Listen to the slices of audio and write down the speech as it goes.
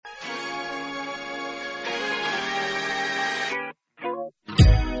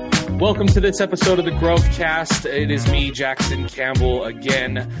Welcome to this episode of the Growthcast. It is me, Jackson Campbell,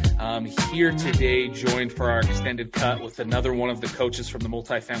 again, here today, joined for our extended cut with another one of the coaches from the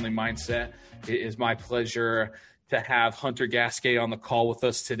Multifamily Mindset. It is my pleasure to have Hunter Gascay on the call with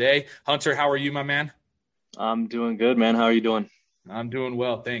us today. Hunter, how are you, my man? I'm doing good, man. How are you doing? I'm doing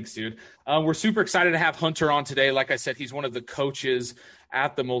well. Thanks, dude. We're super excited to have Hunter on today. Like I said, he's one of the coaches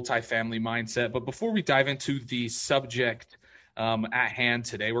at the Multifamily Mindset. But before we dive into the subject at hand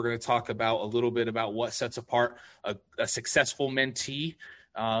today, we're going to talk about a little bit about what sets apart a successful mentee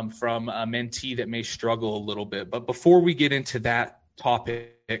from a mentee that may struggle a little bit. But before we get into that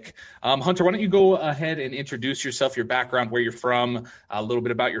topic, Hunter, why don't you go ahead and introduce yourself, your background, where you're from, a little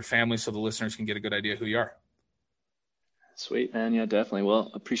bit about your family so the listeners can get a good idea who you are. Sweet, man. Yeah, definitely. Well,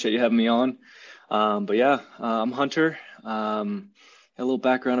 appreciate you having me on. I'm Hunter. A little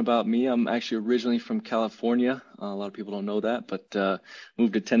background about me. I'm actually originally from California. A lot of people don't know that, but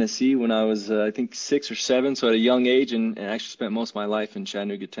moved to Tennessee when I was, I think, 6 or 7, so at a young age, and actually spent most of my life in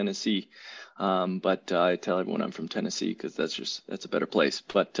Chattanooga, Tennessee. But I tell everyone I'm from Tennessee because that's a better place.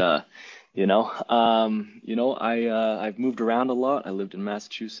 But I've moved around a lot. I lived in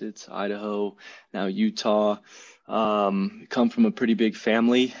Massachusetts, Idaho, now Utah. Come from a pretty big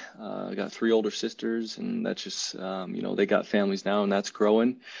family. I got 3 older sisters, and that's just, they got families now, and that's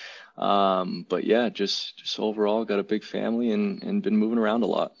growing. But yeah, just overall got a big family and been moving around a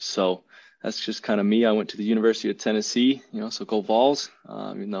lot. So that's just kind of me. I went to the University of Tennessee, so go Vols,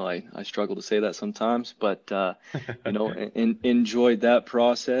 even though I struggle to say that sometimes, but, enjoyed that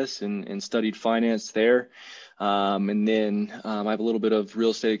process and studied finance there. And then I have a little bit of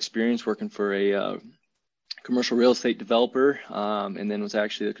real estate experience working for a commercial real estate developer, and then was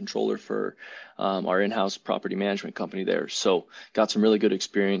actually the controller for our in-house property management company there. So got some really good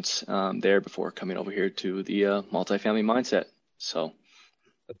experience there before coming over here to the Multifamily Mindset. So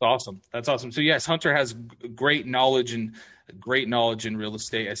That's awesome. So yes, Hunter has great knowledge in real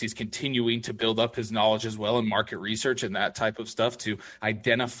estate as he's continuing to build up his knowledge as well in market research and that type of stuff to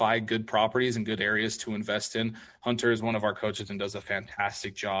identify good properties and good areas to invest in. Hunter is one of our coaches and does a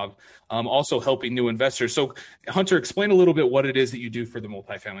fantastic job also helping new investors. So Hunter, explain a little bit what it is that you do for the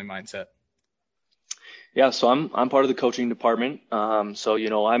Multifamily Mindset. Yeah, so I'm part of the coaching department. I'm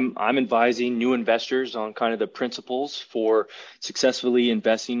advising new investors on kind of the principles for successfully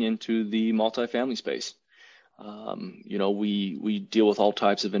investing into the multifamily space. We deal with all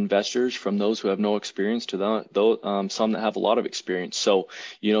types of investors, from those who have no experience to some that have a lot of experience. So,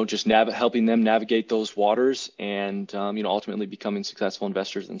 just helping them navigate those waters and, ultimately becoming successful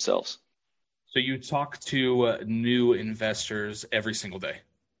investors themselves. So you talk to new investors every single day?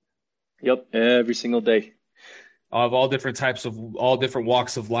 Yep, every single day. Of all different types of all different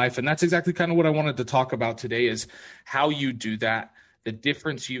walks of life. And that's exactly kind of what I wanted to talk about today is how you do that, the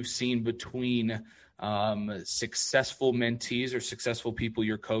difference you've seen between successful mentees or successful people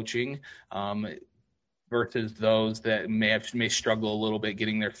you're coaching versus those that may struggle a little bit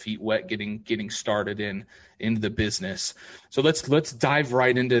getting their feet wet, getting started in the business. So let's dive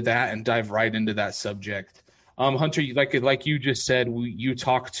right into that and dive right into that subject. Hunter, like you just said, you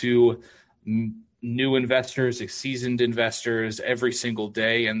talk to new investors, seasoned investors every single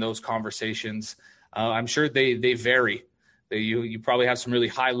day, and those conversations, I'm sure they vary. You probably have some really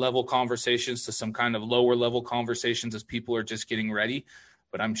high level conversations to some kind of lower level conversations as people are just getting ready.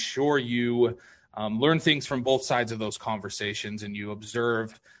 But I'm sure you learn things from both sides of those conversations, and you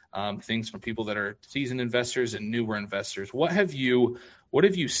observe things from people that are seasoned investors and newer investors. What have you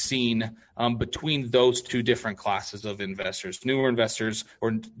seen between those two different classes of investors, newer investors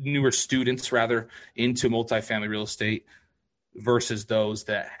or newer students rather into multifamily real estate versus those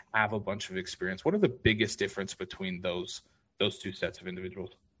that have a bunch of experience? What are the biggest difference between those two sets of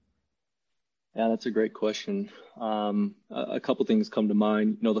individuals? Yeah, that's a great question. A couple things come to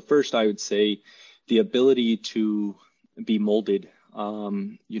mind. The first, I would say the ability to be molded.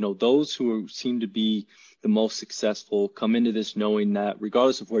 Those who seem to be the most successful come into this knowing that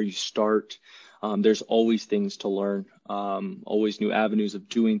regardless of where you start, there's always things to learn, always new avenues of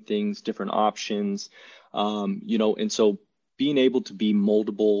doing things, different options, and so being able to be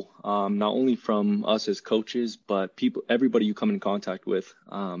moldable, not only from us as coaches, but everybody you come in contact with.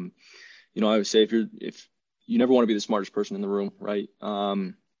 I would say if you never want to be the smartest person in the room, right?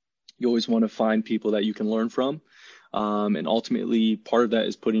 You always want to find people that you can learn from. And ultimately, part of that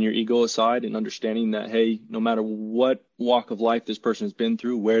is putting your ego aside and understanding that, hey, no matter what walk of life this person has been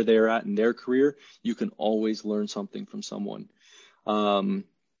through, where they're at in their career, you can always learn something from someone. And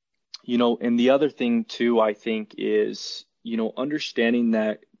the other thing too, I think is, understanding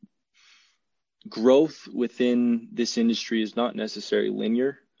that growth within this industry is not necessarily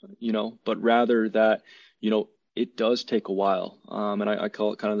linear. but rather that, it does take a while. And I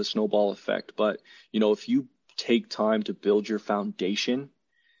call it kind of the snowball effect. But, if you take time to build your foundation,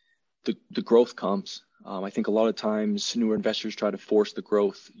 the growth comes. I think a lot of times newer investors try to force the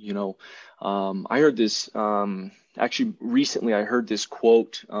growth. I heard this, actually recently I heard this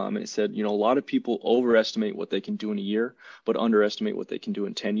quote, and it said, a lot of people overestimate what they can do in a year, but underestimate what they can do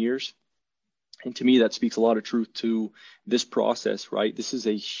in 10 years. And to me, that speaks a lot of truth to this process, right? This is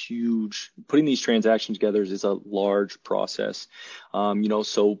putting these transactions together is a large process.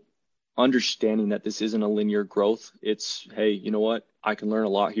 So understanding that this isn't a linear growth, it's, hey, you know what? I can learn a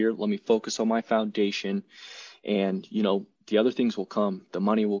lot here. Let me focus on my foundation, and, the other things will come. The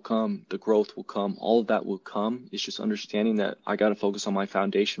money will come, the growth will come, all of that will come. It's just understanding that I got to focus on my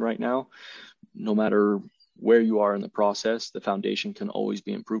foundation right now. No matter where you are in the process, the foundation can always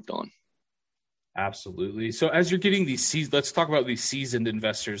be improved on. Absolutely. So as you're getting let's talk about these seasoned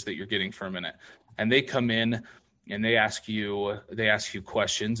investors that you're getting for a minute. And they come in and they ask you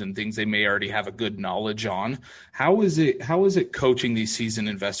questions and things they may already have a good knowledge on. How is it coaching these seasoned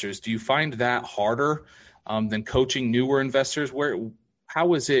investors? Do you find that harder than coaching newer investors? I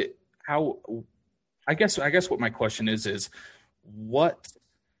guess what my question is what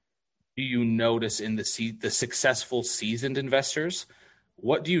do you notice in the successful seasoned investors?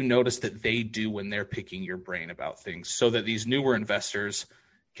 What do you notice that they do when they're picking your brain about things so that these newer investors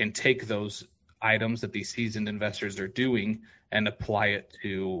can take those items that these seasoned investors are doing and apply it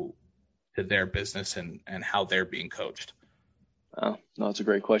to their business and how they're being coached? Oh, no, that's a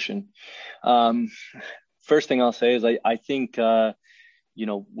great question. First thing I'll say is I think, when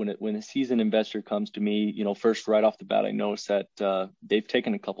a seasoned investor comes to me, first right off the bat, I notice that they've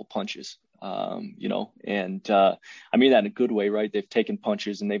taken a couple punches. And I mean that in a good way, right? They've taken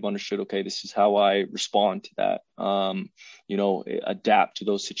punches and they've understood, okay, this is how I respond to that, adapt to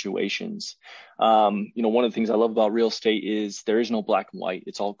those situations. One of the things I love about real estate is there is no black and white.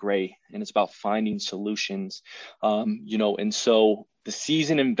 It's all gray, and it's about finding solutions. And so the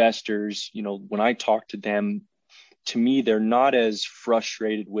seasoned investors, when I talk to them, to me, they're not as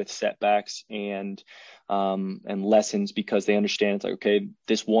frustrated with setbacks and lessons, because they understand it's like, okay,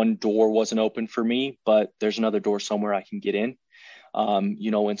 this one door wasn't open for me, but there's another door somewhere I can get in.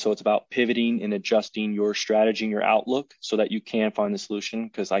 And so it's about pivoting and adjusting your strategy and your outlook so that you can find the solution,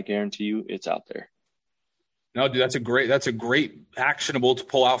 because I guarantee you it's out there. No, dude, that's a great actionable to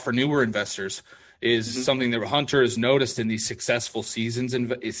pull out for newer investors. Is something that Hunter has noticed in these successful seasoned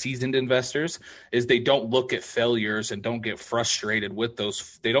investors is they don't look at failures and don't get frustrated with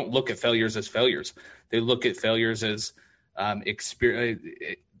those. They don't look at failures as failures. They look at failures as experience.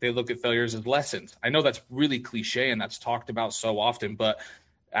 They look at failures as lessons. I know that's really cliche and that's talked about so often, but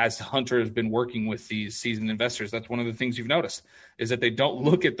as Hunter has been working with these seasoned investors, that's one of the things you've noticed is that they don't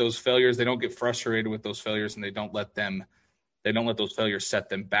look at those failures. They don't get frustrated with those failures, and they don't let those failures set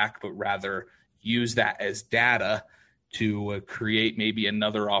them back, but rather use that as data to create maybe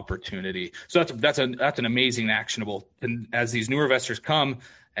another opportunity. So that's an amazing actionable. And as these newer investors come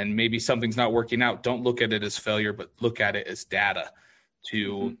and maybe something's not working out, don't look at it as failure, but look at it as data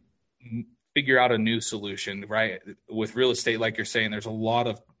to figure out a new solution, right? With real estate, like you're saying, there's a lot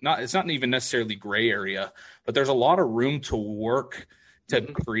of it's not even necessarily gray area, but there's a lot of room to work to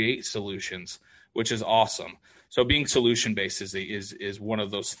create solutions, which is awesome. So being solution-based is one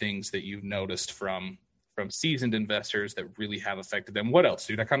of those things that you've noticed from seasoned investors that really have affected them. What else,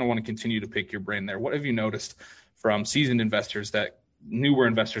 dude? I kind of want to continue to pick your brain there. What have you noticed from seasoned investors that newer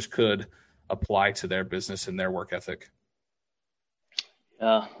investors could apply to their business and their work ethic?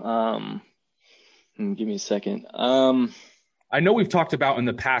 Yeah. Give me a second. I know we've talked about in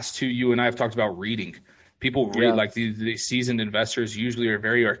the past too, you and I have talked about reading. People read, like these seasoned investors usually are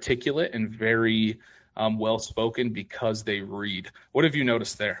very articulate and very well-spoken because they read. What have you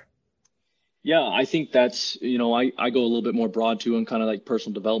noticed there? Yeah, I think that's, I go a little bit more broad too, and kind of like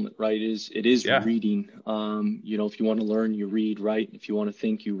personal development, right? It is reading. If you want to learn, you read, right? If you want to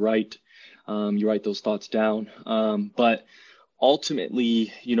think, you write those thoughts down. But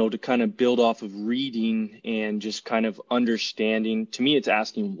ultimately, to kind of build off of reading and just kind of understanding, to me, it's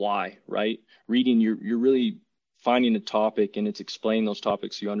asking why, right? Reading, you're really finding a topic and it's explaining those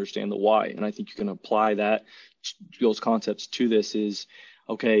topics so you understand the why. And I think you can apply those concepts to this is,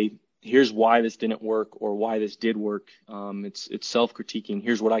 okay, here's why this didn't work or why this did work. It's self-critiquing.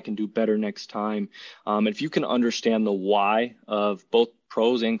 Here's what I can do better next time. If you can understand the why of both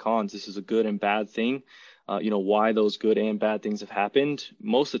pros and cons, this is a good and bad thing, why those good and bad things have happened,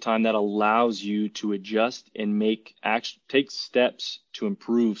 most of the time that allows you to adjust and take steps to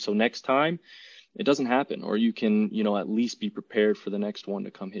improve. So next time, it doesn't happen, or you can, at least be prepared for the next one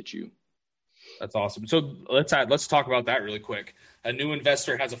to come hit you. That's awesome. So let's talk about that really quick. A new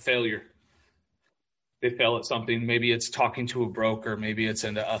investor has a failure. They fail at something. Maybe it's talking to a broker. Maybe it's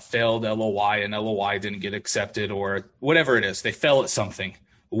a failed LOI. An LOI didn't get accepted, or whatever it is. They fail at something.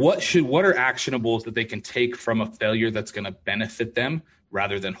 What are actionables that they can take from a failure that's going to benefit them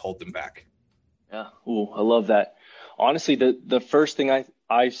rather than hold them back? Yeah. Ooh, I love that. Honestly, the first thing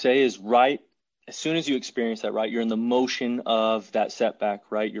I say is, right as soon as you experience that, right, you're in the motion of that setback,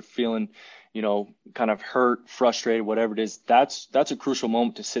 right? You're feeling, kind of hurt, frustrated, whatever it is. That's a crucial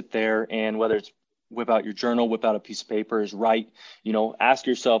moment to sit there, and whether it's whip out your journal, whip out a piece of paper, is right. Ask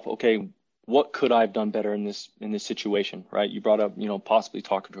yourself, okay, what could I have done better in this situation, right? You brought up, possibly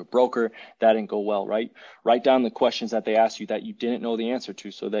talking to a broker. That didn't go well, right? Write down the questions that they asked you that you didn't know the answer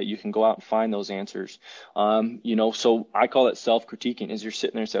to, so that you can go out and find those answers. So I call it self-critiquing, is you're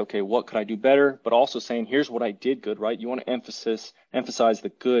sitting there and say, okay, what could I do better? But also saying, here's what I did good, right? You want to emphasize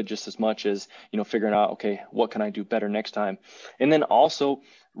the good just as much as, figuring out, okay, what can I do better next time? And then also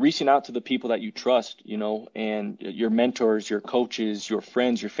reaching out to the people that you trust, and your mentors, your coaches, your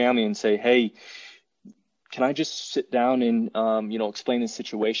friends, your family, and say, hey, can I just sit down and, explain this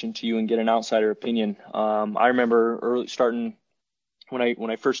situation to you and get an outsider opinion? I remember when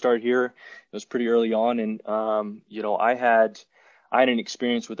I first started here, it was pretty early on. And, I had an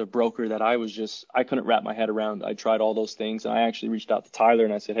experience with a broker that I couldn't wrap my head around. I tried all those things. And I actually reached out to Tyler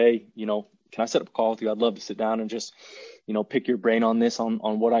and I said, hey, can I set up a call with you? I'd love to sit down and just, pick your brain on this, on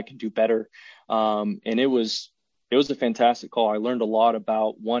what I can do better. And it was a fantastic call. I learned a lot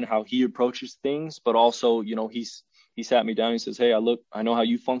about, one, how he approaches things, but also, he sat me down and he says, hey, I know how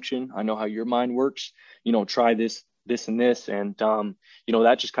you function. I know how your mind works, try this, and this. And,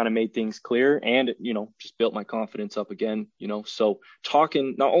 that just kind of made things clear, and, just built my confidence up again, so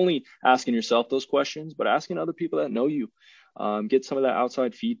talking, not only asking yourself those questions, but asking other people that know you, get some of that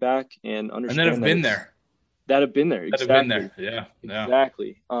outside feedback and understand that have been there. That have been there. Exactly. That have been there. Yeah.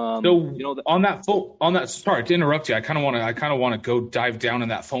 Exactly. Sorry to interrupt you. I kind of want to go dive down in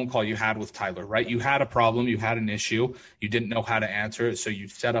that phone call you had with Tyler, right? You had a problem, you had an issue, you didn't know how to answer it. So you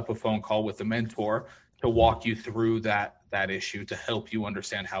set up a phone call with a mentor to walk you through that issue, to help you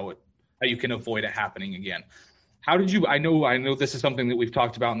understand how you can avoid it happening again. How did you, I know this is something that we've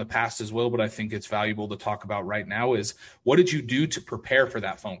talked about in the past as well, but I think it's valuable to talk about right now, is what did you do to prepare for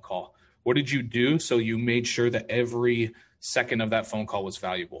that phone call? What did you do so you made sure that every second of that phone call was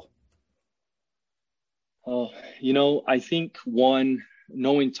valuable? Oh, I think, one,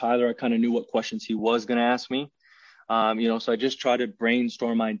 knowing Tyler, I kind of knew what questions he was going to ask me. So I just try to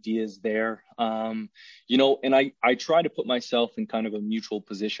brainstorm ideas there. And I try to put myself in kind of a mutual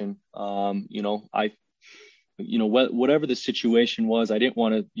position. Whatever the situation was, I didn't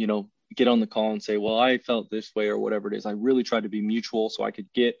want to, get on the call and say, well, I felt this way or whatever it is. I really tried to be mutual so I could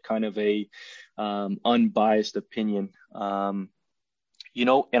get kind of a unbiased opinion. And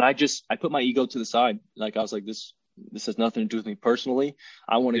I put my ego to the side. Like, I was like, this has nothing to do with me personally.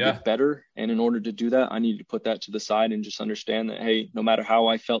 I want to get better. And in order to do that, I need to put that to the side and just understand that, hey, no matter how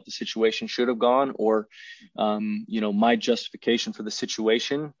I felt the situation should have gone, or, my justification for the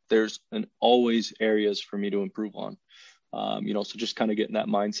situation, there's always areas for me to improve on. So just kind of getting that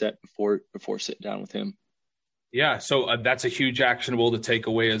mindset before sitting down with him. Yeah. So that's a huge actionable to take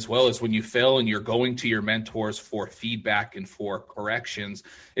away as well, is when you fail and you're going to your mentors for feedback and for corrections,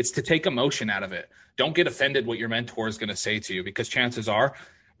 it's to take emotion out of it. Don't get offended what your mentor is going to say to you, because chances are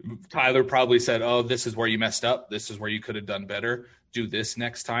Tyler probably said, oh, this is where you messed up. This is where you could have done better. Do this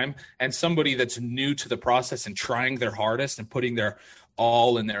next time. And somebody that's new to the process and trying their hardest and putting their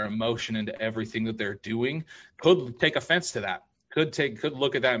all and their emotion into everything that they're doing could take offense to that. Could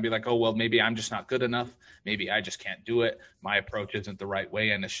look at that and be like, oh, well, maybe I'm just not good enough. Maybe I just can't do it. My approach isn't the right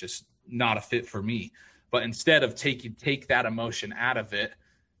way, and it's just not a fit for me. But instead of take that emotion out of it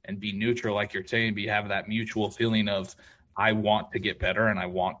and be neutral, like you're saying, have that mutual feeling of, I want to get better and I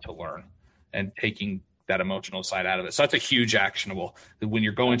want to learn, and taking that emotional side out of it. So that's a huge actionable. When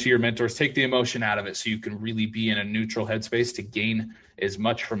you're going to your mentors, take the emotion out of it so you can really be in a neutral headspace to gain as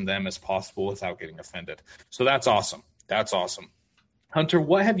much from them as possible without getting offended. So that's awesome. That's awesome. Hunter,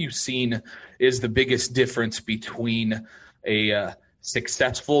 what have you seen is the biggest difference between a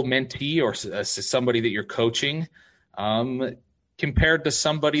successful mentee or somebody that you're coaching compared to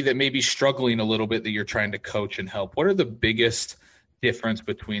somebody that may be struggling a little bit that you're trying to coach and help? What are the biggest difference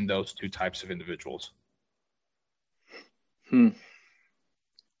between those two types of individuals?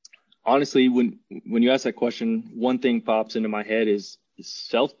 Honestly, when you ask that question, one thing pops into my head is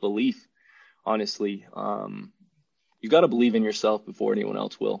self-belief. Honestly, you got to believe in yourself before anyone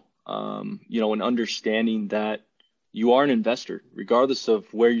else will. and understanding that you are an investor, regardless of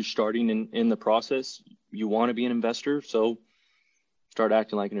where you're starting in the process. You want to be an investor, so start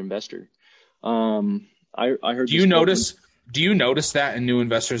acting like an investor. I heard. Do you notice that in new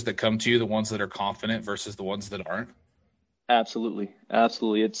investors that come to you, the ones that are confident versus the ones that aren't? Absolutely.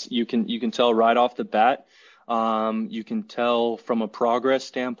 It's you can tell right off the bat. You can tell from a progress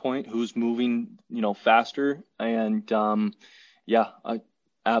standpoint who's moving, faster, and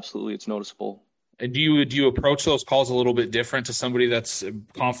absolutely, it's noticeable. And do you approach those calls a little bit different to somebody that's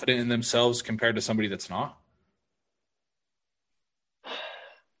confident in themselves compared to somebody that's not?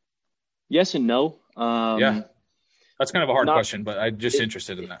 Yes and no. That's kind of a hard question, but I'm just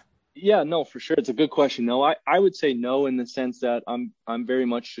interested in that. Yeah, no, for sure. It's a good question. No, I would say no, in the sense that I'm very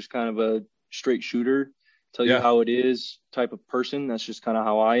much just kind of a straight shooter, tell you how it is type of person. That's just kind of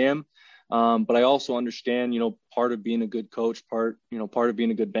how I am. But I also understand, part of being a good coach, part of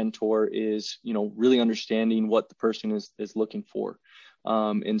being a good mentor is, really understanding what the person is looking for.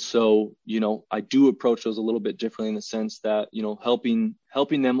 And so, I do approach those a little bit differently, in the sense that, helping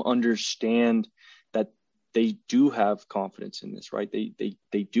them understand that they do have confidence in this, right?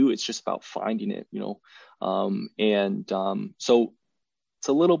 They do. It's just about finding it, so it's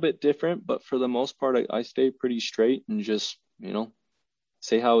a little bit different, but for the most part, I stay pretty straight and just,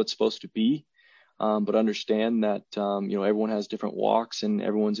 say how it's supposed to be. But understand that, everyone has different walks and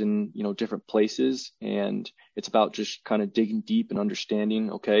everyone's in, different places. And it's about just kind of digging deep and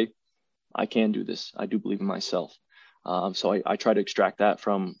understanding, okay, I can do this. I do believe in myself. So I try to extract that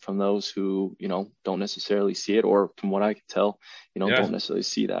from those who, don't necessarily see it, or from what I can tell, don't necessarily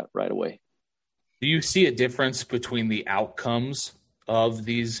see that right away. Do you see a difference between the outcomes of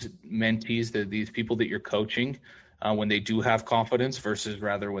these mentees, these people that you're coaching, when they do have confidence versus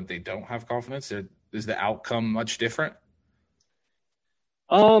rather when they don't have confidence? Is the outcome much different?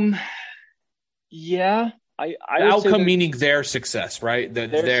 Yeah. The outcome meaning their success, right?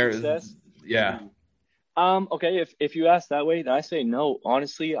 Their success. Yeah. Okay. If you ask that way, then I say no.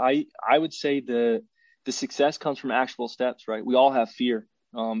 Honestly, I would say the success comes from actual steps, right? We all have fear.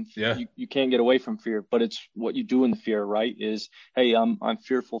 You can't get away from fear, but it's what you do in the fear, right? Is, hey, I'm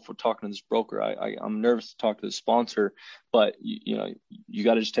fearful for talking to this broker. I'm nervous to talk to the sponsor, but you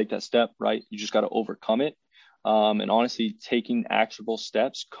got to just take that step, right? You just got to overcome it. And honestly, taking actionable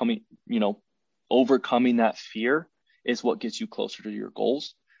steps, overcoming that fear is what gets you closer to your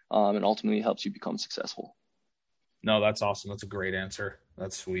goals, and ultimately helps you become successful. No, that's awesome. That's a great answer.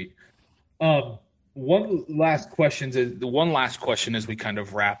 That's sweet. One last question as we kind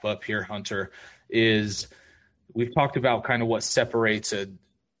of wrap up here, Hunter, is we've talked about kind of what separates a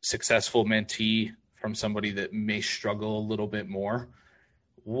successful mentee from somebody that may struggle a little bit more.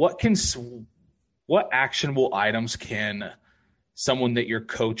 What actionable items can someone that you're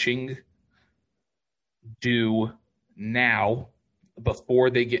coaching do now before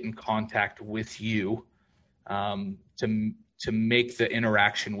they get in contact with you, to make the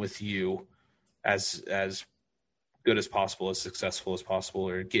interaction with you as good as possible, as successful as possible,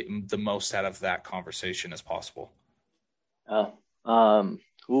 or get the most out of that conversation as possible? That's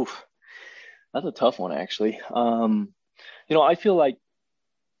a tough one, actually. I feel like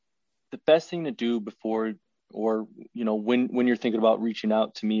the best thing to do before, or when you're thinking about reaching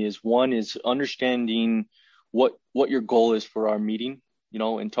out to me, is understanding what your goal is for our meeting,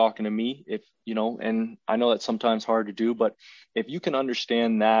 and talking to me. If and I know that's sometimes hard to do, but if you can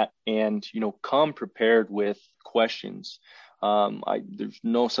understand that and come prepared with questions, there's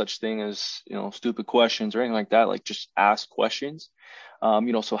no such thing as stupid questions or anything like that. Like, just ask questions.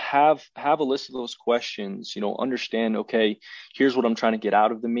 So have a list of those questions. Understand, okay, here's what I'm trying to get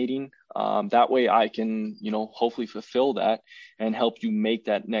out of the meeting. That way I can hopefully fulfill that and help you make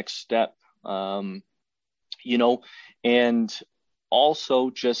that next step. And also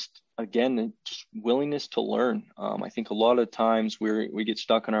just willingness to learn. I think a lot of times we get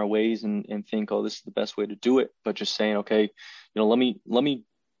stuck in our ways and think, oh, this is the best way to do it. But just saying, okay, let me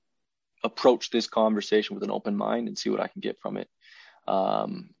approach this conversation with an open mind and see what I can get from it.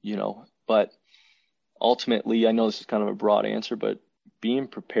 But ultimately, I know this is kind of a broad answer, but being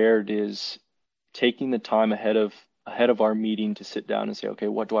prepared is taking the time ahead of our meeting to sit down and say, okay,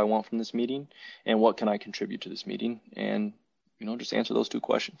 what do I want from this meeting, and what can I contribute to this meeting? And just answer those two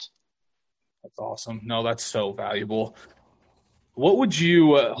questions. That's awesome. No, that's so valuable. What would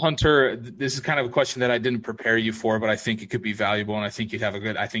you, Hunter, this is kind of a question that I didn't prepare you for, but I think it could be valuable, and I think you'll have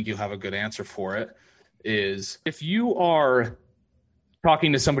a good answer for it, is if you are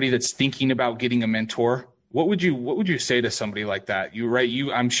talking to somebody that's thinking about getting a mentor, what would you say to somebody like that?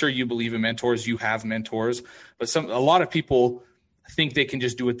 I'm sure you believe in mentors, you have mentors, but a lot of people think they can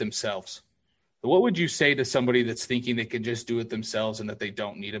just do it themselves. What would you say to somebody that's thinking they can just do it themselves and that they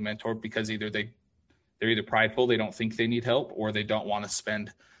don't need a mentor because they're either prideful, they don't think they need help, or they don't want to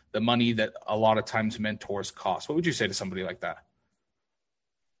spend the money that a lot of times mentors cost? What would you say to somebody like that?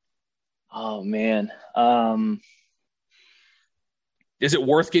 Oh man. Is it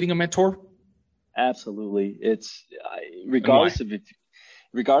worth getting a mentor? Absolutely. It's regardless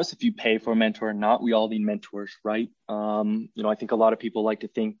if you pay for a mentor or not, we all need mentors, right? I think a lot of people like to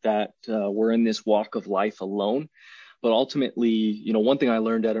think that we're in this walk of life alone, but ultimately, one thing I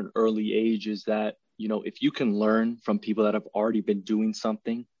learned at an early age is that, if you can learn from people that have already been doing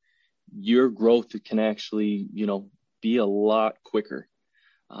something, your growth can actually, be a lot quicker.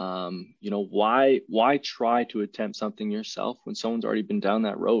 Why try to attempt something yourself when someone's already been down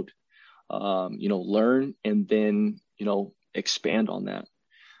that road? Learn and then, expand on that.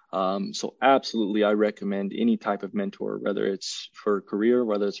 So absolutely, I recommend any type of mentor, whether it's for career,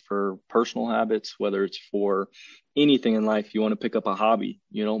 whether it's for personal habits, whether it's for anything in life. You want to pick up a hobby,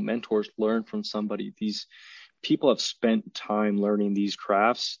 mentors, learn from somebody. These people have spent time learning these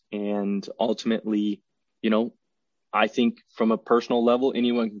crafts, and ultimately, I think from a personal level,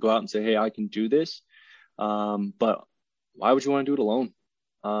 anyone can go out and say, hey, I can do this. But why would you want to do it alone?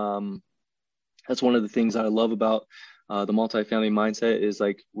 That's one of the things I love about the multifamily mindset is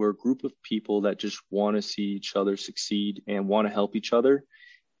like we're a group of people that just want to see each other succeed and want to help each other.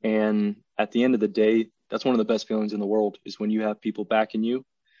 And at the end of the day, that's one of the best feelings in the world is when you have people backing you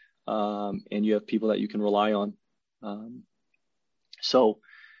and you have people that you can rely on. So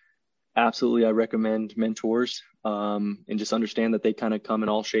absolutely, I recommend mentors and just understand that they kind of come in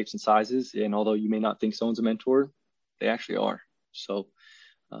all shapes and sizes. And although you may not think someone's a mentor, they actually are. So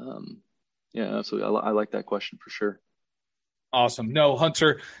yeah, absolutely. I like that question for sure. Awesome. No,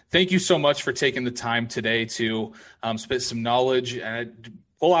 Hunter, thank you so much for taking the time today to spit some knowledge and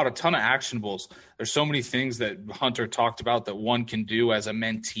pull out a ton of actionables. There's so many things that Hunter talked about that one can do as a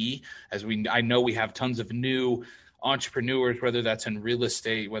mentee. I know we have tons of new entrepreneurs, whether that's in real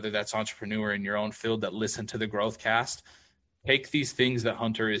estate, whether that's entrepreneur in your own field that listen to the Growthcast. Take these things that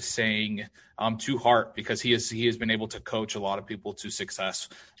Hunter is saying to heart, because he has been able to coach a lot of people to success,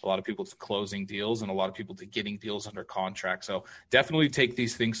 a lot of people to closing deals, and a lot of people to getting deals under contract. So definitely take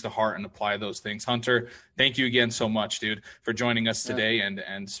these things to heart and apply those things. Hunter, thank you again so much, dude, for joining us today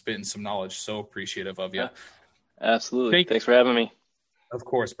and spitting some knowledge. So appreciative of you. Yeah, absolutely. Thanks for having me. Of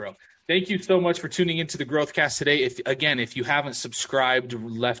course, bro. Thank you so much for tuning into the Growthcast today. If you haven't subscribed,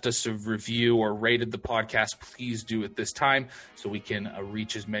 left us a review, or rated the podcast, please do at this time so we can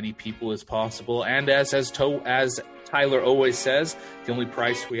reach as many people as possible. And as Tyler always says, the only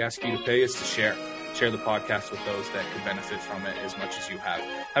price we ask you to pay is to share. Share the podcast with those that could benefit from it as much as you have.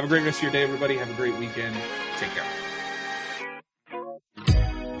 Have a great rest of your day, everybody. Have a great weekend. Take care.